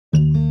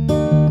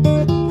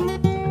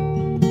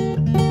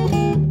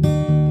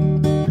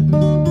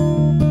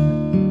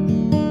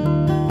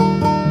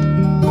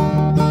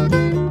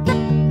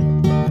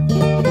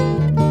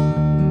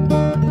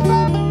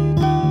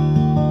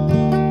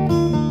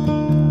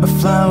A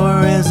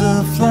flower is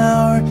a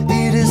flower,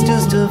 it is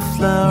just a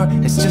flower,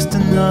 it's just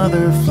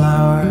another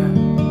flower.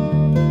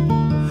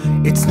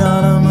 It's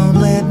not a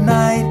moonlit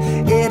night,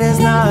 it is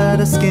not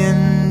a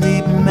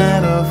skin-deep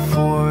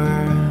metaphor.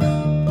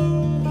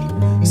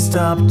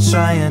 Stop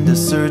trying to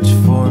search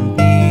for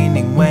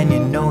meaning when you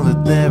know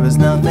that there is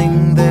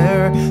nothing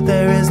there.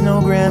 There is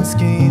no grand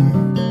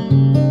scheme,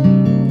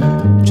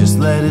 just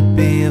let it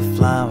be a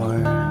flower.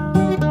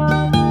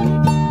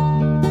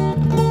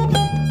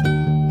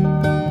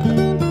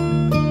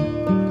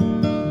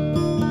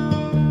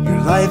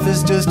 Life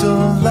is just a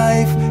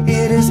life,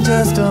 it is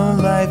just a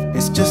life,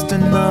 it's just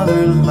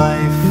another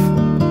life.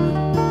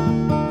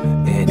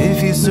 And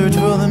if you search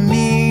for the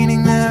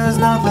meaning, there's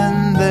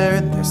nothing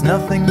there, there's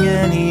nothing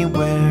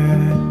anywhere.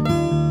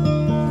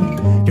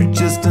 You're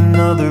just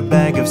another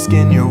bag of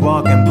skin, you're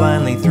walking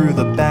blindly through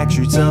the back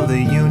streets of the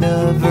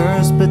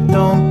universe. But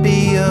don't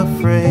be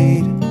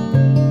afraid,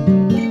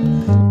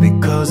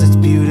 because it's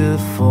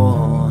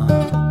beautiful.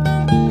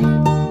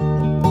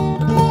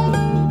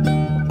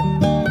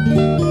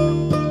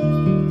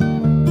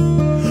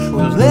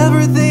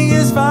 Everything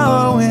is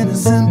following a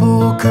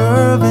simple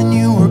curve, and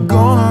you are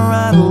gonna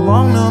ride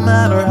along no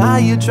matter how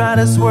you try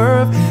to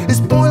swerve. As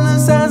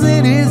pointless as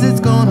it is, it's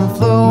gonna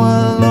flow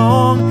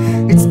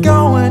along. It's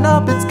going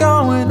up, it's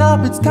going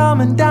up, it's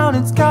coming down,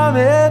 it's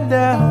coming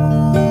down.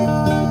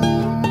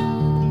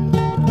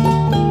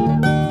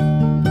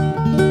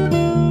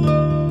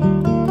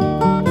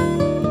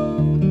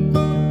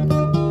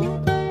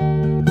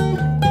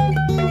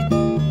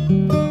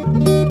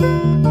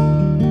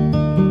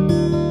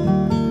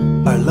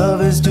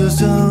 Love is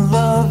just a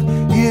love,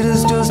 it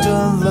is just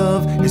a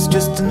love, it's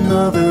just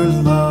another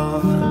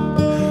love.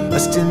 A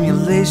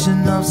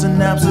stimulation of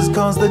synapses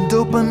cause the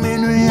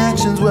dopamine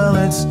reactions. Well,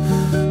 it's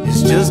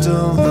just a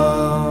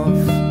love.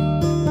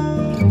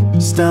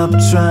 Stop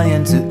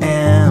trying to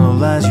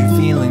analyze your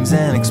feelings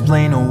and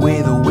explain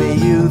away the way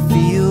you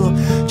feel.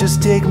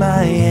 Just take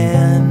my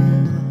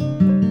hand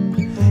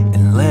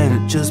and let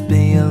it just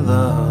be a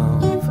love.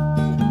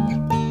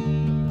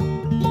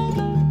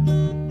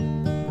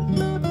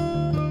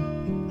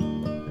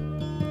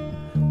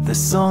 The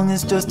song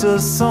is just a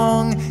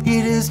song,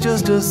 it is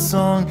just a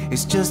song,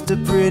 it's just a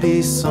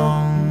pretty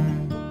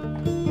song.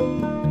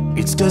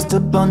 It's just a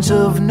bunch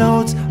of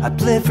notes I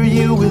play for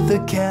you with a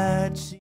catch.